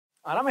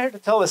And I'm here to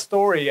tell a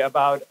story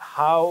about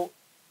how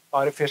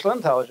artificial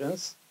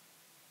intelligence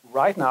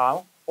right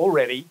now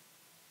already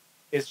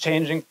is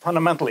changing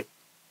fundamentally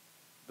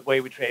the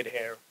way we trade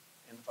here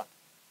in the fund.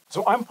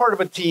 So I'm part of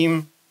a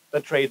team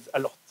that trades a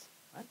lot.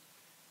 Right?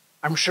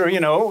 I'm sure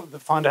you know the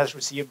fund has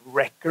received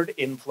record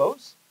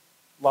inflows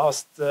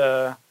last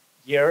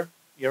year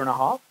and a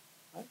half.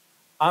 Right?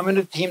 I'm in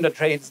a team that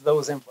trades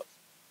those inflows.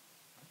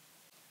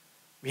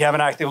 We have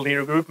an active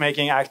leader group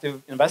making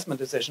active investment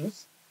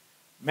decisions.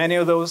 Many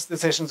of those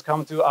decisions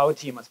come to our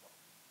team as well.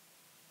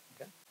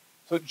 Okay?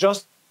 So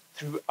just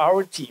through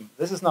our team,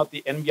 this is not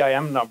the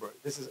NBIM number,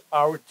 this is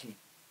our team.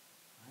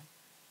 Right?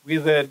 We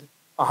did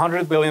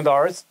 $100 billion,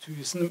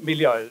 1000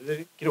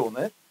 miljarder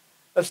kroner.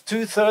 That's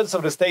 2/3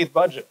 of the state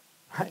budget.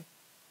 Right?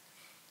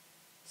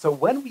 So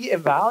when we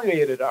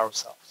evaluated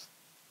ourselves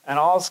and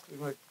asked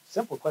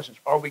simple questions,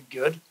 are we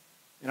good?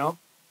 You know,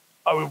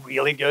 are we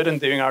really good in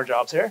doing our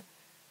jobs here?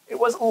 It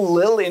was a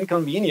little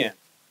inconvenient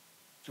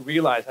to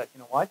realize that, you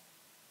know what?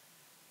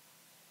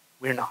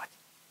 We're not.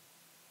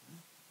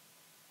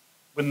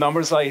 With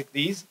numbers like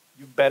these,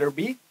 you better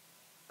be,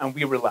 and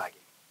we were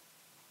lagging.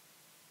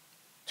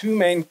 Two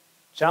main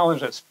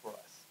challenges for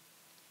us.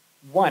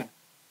 One,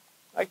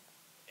 like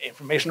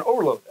information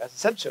overload, as I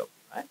said, showed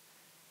you, right?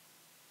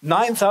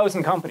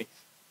 9,000 companies.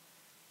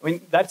 I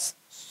mean, that's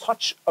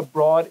such a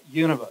broad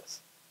universe.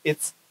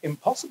 It's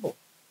impossible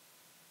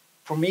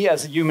for me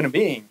as a human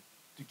being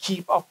to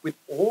keep up with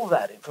all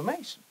that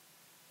information,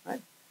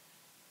 right?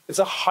 It's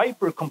a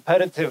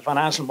hyper-competitive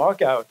financial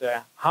market out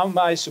there. How am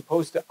I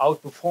supposed to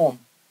outperform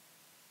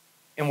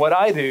in what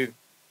I do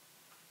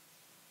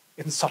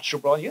in such a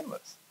broad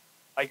universe?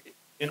 Like,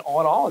 in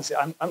all honesty,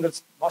 I'm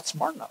just not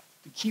smart enough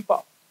to keep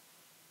up,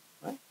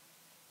 right?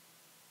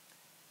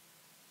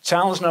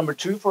 Challenge number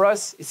two for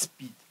us is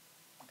speed,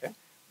 okay?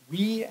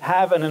 We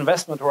have an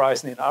investment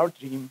horizon in our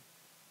team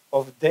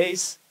of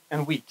days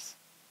and weeks,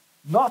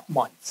 not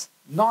months,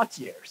 not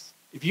years.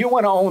 If you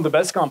want to own the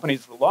best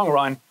companies for the long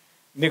run,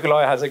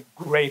 Nikolai has a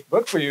great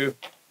book for you.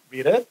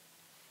 Read it.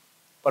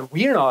 But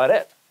we're not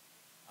it.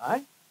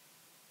 Right?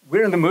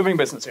 We're in the moving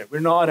business here. We're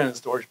not in the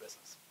storage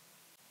business.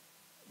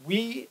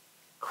 We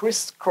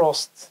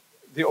crisscrossed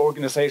the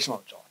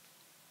organizational chart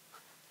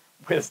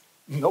with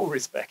no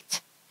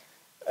respect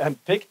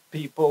and picked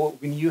people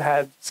we knew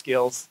had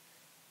skills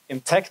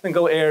in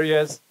technical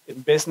areas,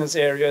 in business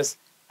areas,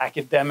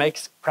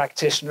 academics,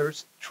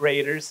 practitioners,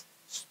 traders,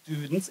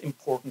 students,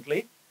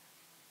 importantly,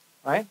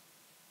 right?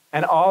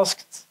 And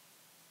asked,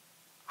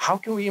 how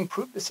can we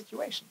improve the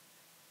situation?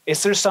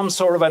 Is there some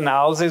sort of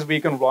analysis we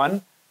can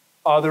run,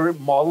 other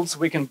models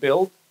we can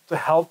build to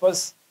help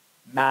us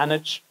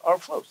manage our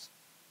flows?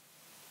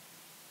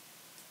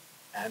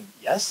 And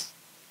yes,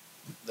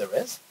 there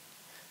is.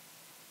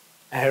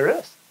 And here it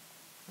is.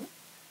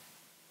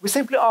 We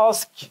simply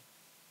ask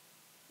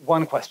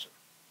one question.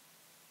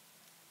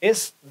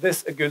 Is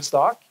this a good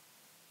stock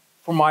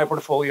for my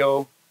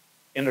portfolio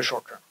in the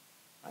short term?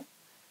 Right?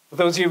 For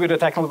those of you with a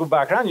technical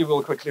background, you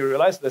will quickly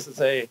realize this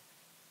is a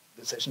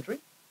decision tree.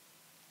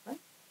 Right?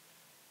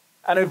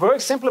 And it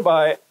works simply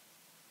by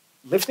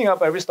lifting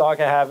up every stock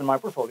I have in my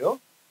portfolio,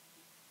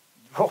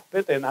 drop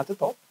it in at the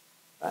top,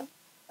 right?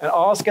 And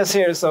ask a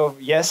series of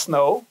yes,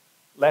 no,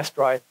 left,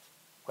 right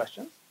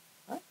questions.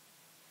 Right?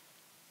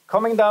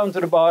 Coming down to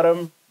the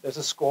bottom, there's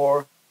a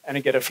score, and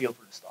you get a feel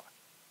for the stock.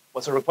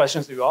 What sort of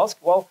questions do you ask?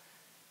 Well,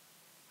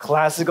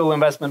 classical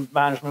investment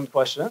management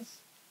questions.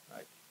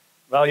 Right?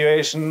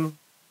 Valuation,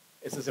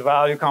 is this a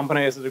value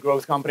company? Is it a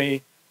growth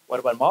company? What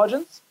about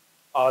margins?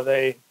 Are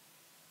they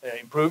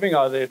improving?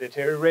 Are they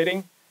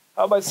deteriorating?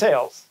 How about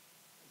sales?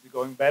 Is it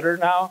going better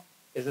now?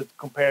 Is it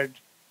compared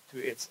to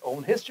its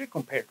own history,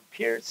 compared to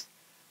peers?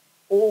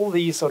 All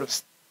these sort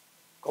of,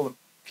 call them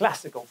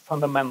classical,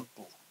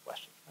 fundamental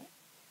questions. Right?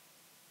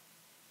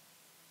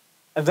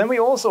 And then we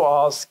also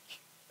ask,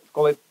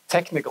 call it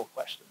technical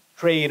questions,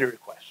 trader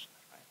questions.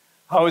 Right?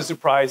 How is the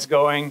price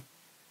going?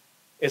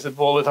 Is it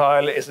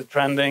volatile? Is it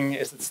trending?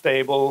 Is it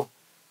stable?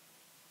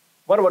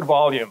 What about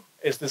volume?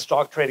 Is the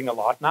stock trading a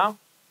lot now?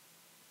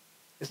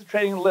 Is it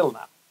trading a little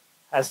now?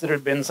 Has there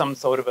been some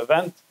sort of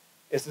event?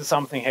 Is there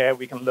something here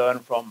we can learn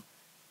from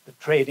the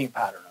trading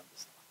pattern of the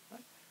stock?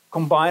 Right?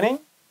 Combining,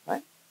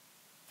 right,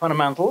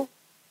 fundamental,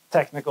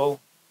 technical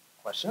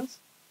questions,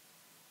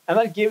 and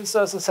that gives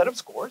us a set of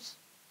scores.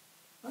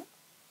 Right?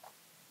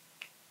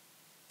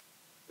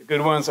 The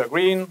good ones are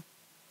green,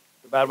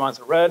 the bad ones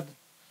are red.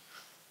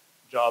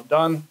 Job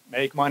done,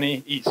 make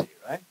money, easy,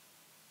 right?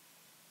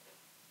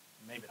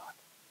 Maybe not.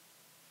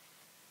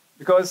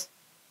 Because,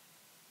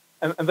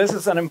 and this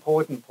is an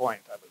important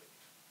point, I believe.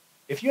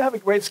 If you have a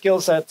great skill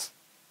set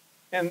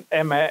in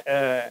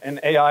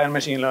AI and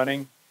machine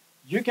learning,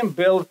 you can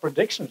build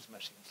predictions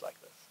machines like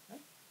this.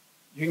 Right?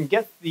 You can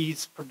get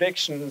these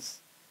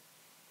predictions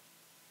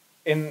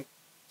in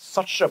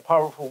such a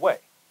powerful way.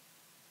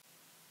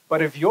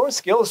 But if your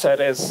skill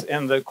set is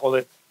in the, call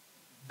it,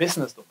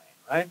 business domain,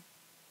 right?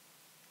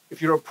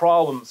 If you're a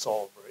problem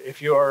solver,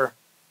 if you're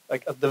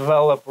like a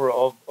developer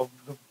of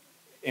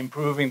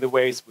improving the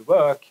ways we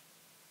work,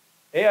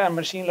 AI and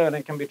machine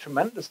learning can be a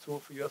tremendous tool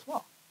for you as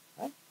well,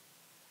 right?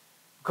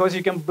 Because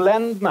you can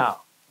blend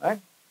now, right?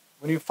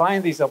 When you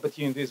find these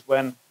opportunities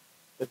when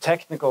the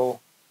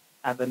technical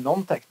and the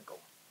non-technical,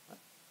 right?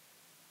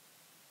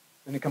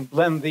 When you can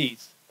blend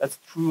these, that's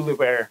truly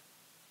where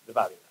the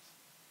value is.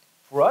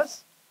 For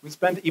us, we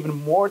spend even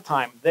more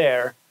time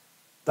there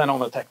than on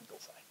the technical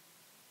side.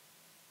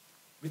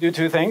 We do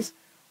two things.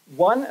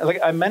 One, like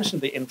I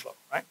mentioned the inflow,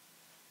 right?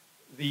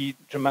 The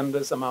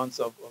tremendous amounts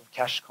of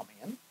cash coming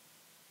in.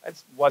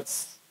 That's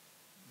what's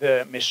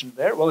the mission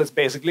there? Well, it's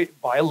basically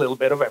buy a little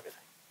bit of everything.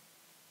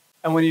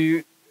 And when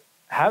you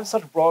have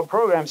such broad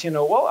programs, you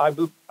know, well,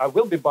 I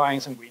will be buying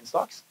some green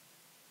stocks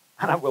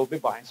and I will be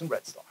buying some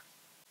red stocks.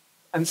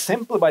 And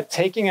simply by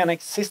taking an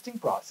existing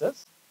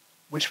process,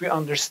 which we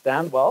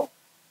understand well,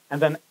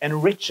 and then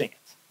enriching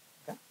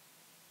it, okay,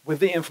 with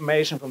the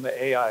information from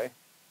the AI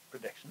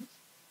predictions,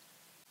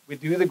 we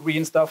do the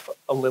green stuff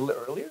a little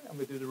earlier and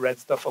we do the red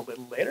stuff a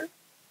little later.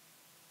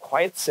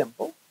 Quite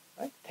simple,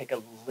 right? Take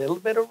a little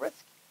bit of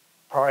risk,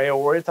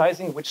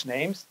 prioritizing which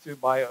names to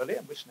buy early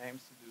and which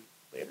names to do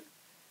later.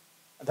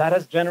 And that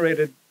has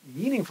generated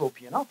meaningful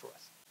P&L for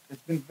us.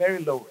 It's been very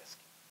low risk.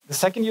 The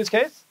second use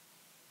case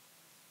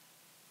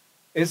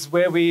is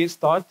where we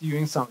start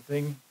doing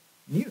something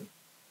new,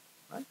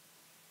 right?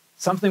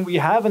 Something we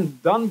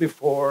haven't done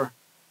before,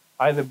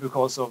 either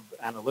because of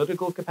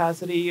analytical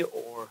capacity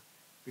or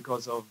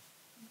because of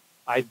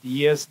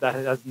ideas that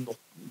has not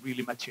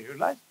really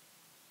materialized.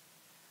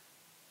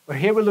 But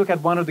here we look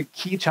at one of the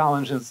key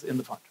challenges in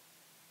the fund.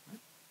 Right?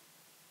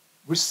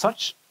 We're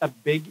such a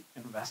big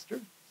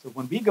investor, so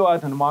when we go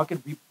out in the market,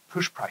 we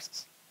push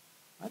prices.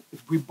 Right?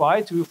 If we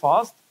buy too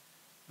fast,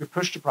 we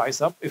push the price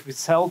up. If we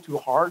sell too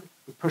hard,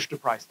 we push the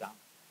price down.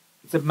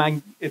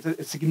 It's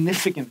a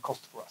significant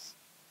cost for us.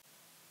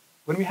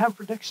 When we have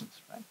predictions,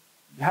 right?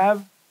 You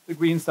have the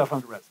green stuff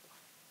and the red stuff.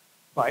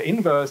 By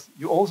inverse,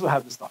 you also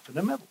have the stuff in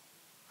the middle,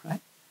 right?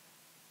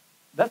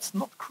 That's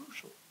not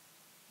crucial.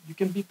 You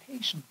can be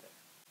patient there.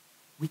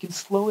 We can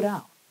slow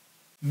down.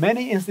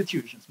 Many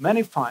institutions,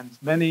 many funds,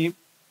 many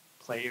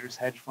players,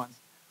 hedge funds,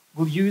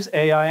 will use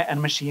AI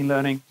and machine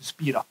learning to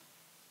speed up,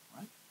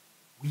 right?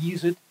 We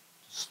use it to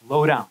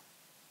slow down,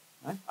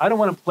 right? I don't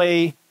want to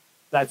play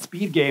that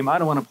speed game. I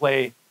don't want to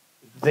play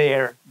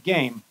their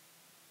game.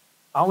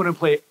 I want to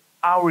play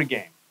our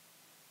game.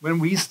 When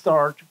we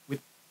start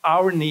with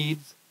our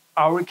needs,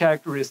 our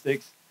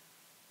characteristics,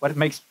 what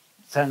makes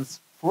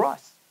sense for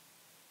us.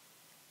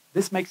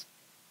 This makes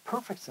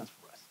perfect sense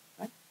for us,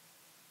 right?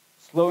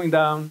 Slowing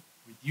down,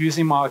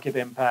 reducing market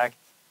impact,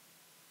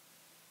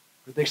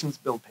 predictions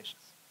build patience.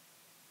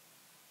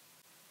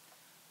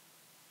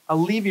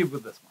 I'll leave you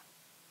with this one.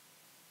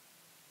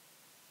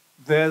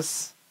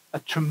 There's a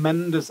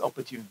tremendous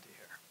opportunity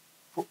here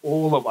for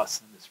all of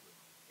us in this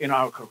room, in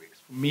our careers,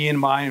 for me in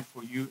mine,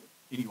 for you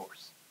in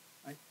yours,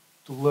 right?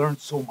 To learn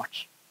so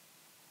much.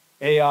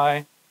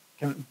 AI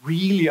can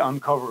really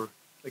uncover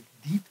like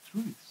deep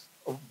truths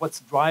of what's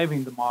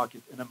driving the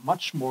market in a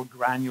much more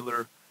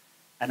granular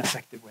and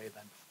effective way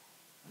than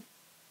before. Right?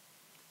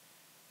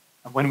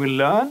 And when we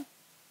learn,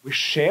 we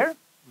share,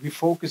 we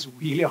focus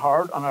really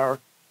hard on our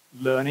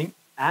learning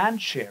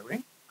and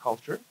sharing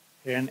culture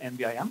here in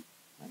NBIM.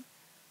 Right?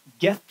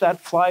 Get that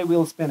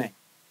flywheel spinning.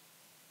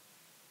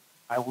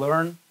 I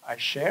learn, I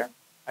share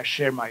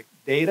my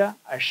data,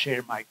 I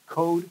share my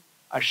code,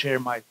 I share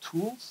my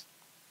tools.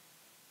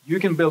 You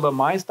can build on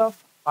my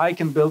stuff, I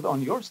can build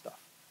on your stuff.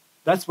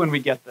 That's when we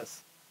get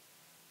this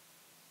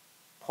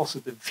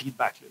positive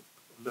feedback loop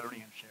of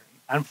learning and sharing.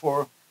 And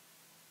for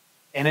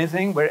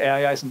anything where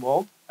AI is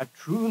involved, I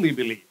truly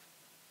believe,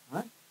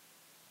 right,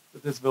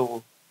 that this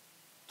will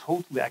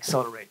totally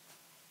accelerate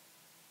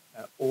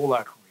all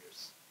our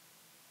careers,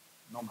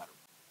 no matter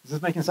what. Is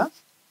this making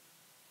sense?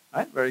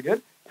 Right, very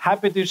good.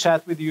 Happy to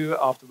chat with you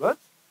afterwards.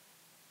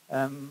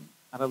 And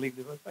I'll leave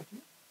the word back to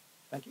you.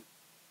 Thank you.